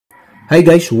Hi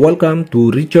guys, welcome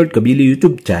to Richard Kabili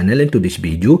YouTube channel, and to this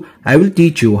video, I will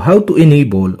teach you how to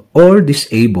enable or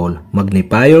disable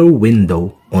magnifier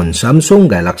window on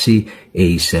Samsung Galaxy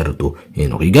A02.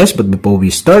 And okay guys, but before we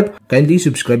start, kindly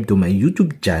subscribe to my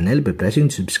YouTube channel by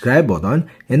pressing the subscribe button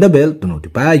and the bell to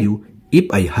notify you if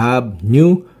I have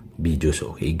new videos.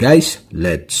 Okay guys,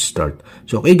 let's start.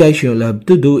 So okay guys, you'll have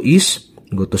to do is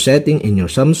go to setting in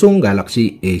your Samsung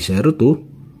Galaxy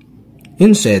A02.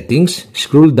 In settings,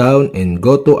 scroll down and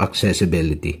go to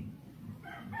accessibility.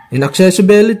 In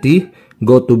accessibility,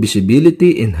 go to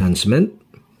visibility enhancement.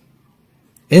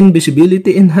 In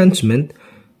visibility enhancement,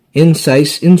 in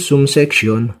size and zoom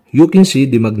section, you can see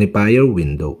the magnifier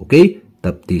window. Okay,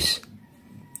 tap this.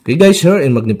 Okay guys, here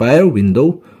in magnifier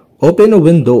window, open a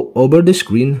window over the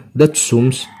screen that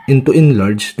zooms in to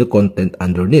enlarge the content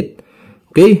underneath.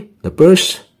 Okay, the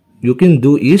first you can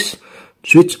do is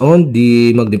switch on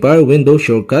the magnifier window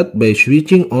shortcut by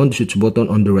switching on the switch button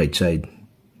on the right side.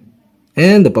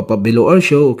 And the pop-up below are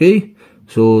show, okay?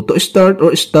 So, to start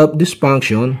or stop this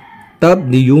function, tap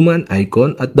the human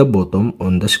icon at the bottom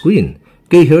on the screen.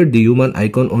 Okay, here the human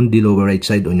icon on the lower right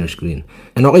side on your screen.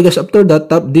 And okay guys, after that,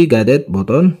 tap the gadget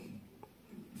button.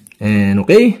 And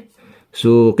okay,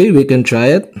 so okay, we can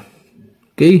try it.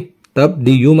 Okay, tap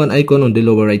the human icon on the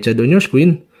lower right side on your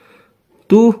screen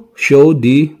to show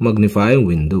the magnifying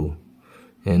window.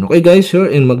 And okay guys,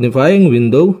 here in magnifying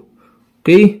window,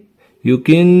 okay, you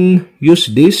can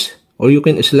use this or you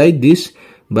can slide this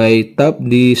by tap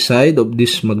the side of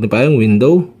this magnifying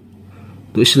window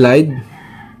to slide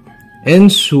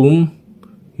and zoom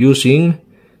using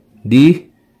the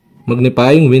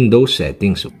magnifying window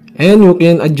settings. And you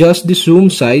can adjust the zoom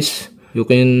size. You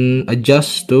can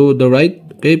adjust to the right.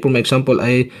 Okay, for example,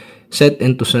 I set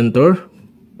into center.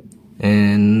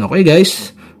 And okay guys,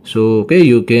 so okay,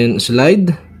 you can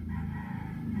slide.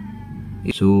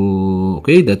 So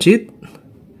okay, that's it.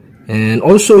 And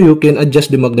also you can adjust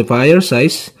the magnifier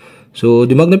size. So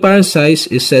the magnifier size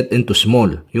is set into small.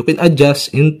 You can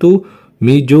adjust into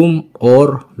medium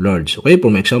or large. Okay, for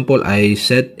example, I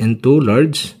set into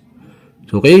large.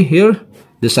 So okay, here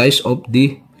the size of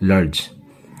the large.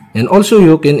 And also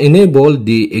you can enable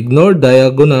the ignore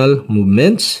diagonal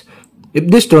movements. If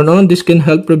this turn on, this can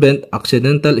help prevent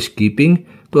accidental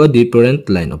skipping to a different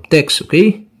line of text,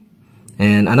 okay?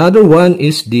 And another one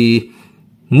is the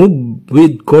move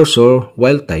with cursor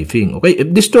while typing, okay?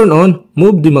 If this turn on,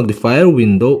 move the magnifier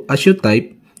window as you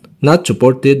type, not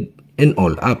supported in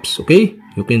all apps, okay?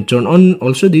 You can turn on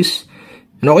also this.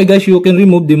 And okay guys, you can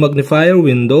remove the magnifier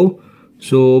window,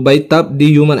 so by tap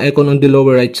the human icon on the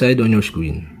lower right side on your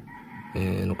screen.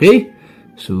 And okay,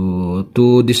 so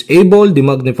to disable the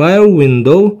magnifier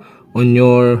window on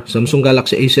your Samsung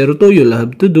Galaxy A02, you'll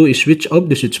have to do is switch off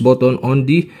the switch button on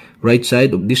the right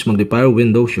side of this magnifier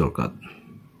window shortcut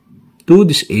to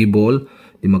disable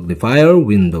the magnifier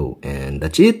window. And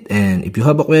that's it. And if you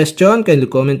have a question, kindly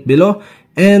comment below.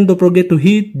 And don't forget to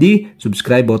hit the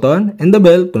subscribe button and the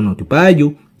bell to notify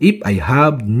you if I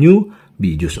have new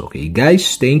videos. Okay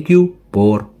guys, thank you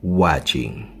for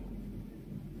watching.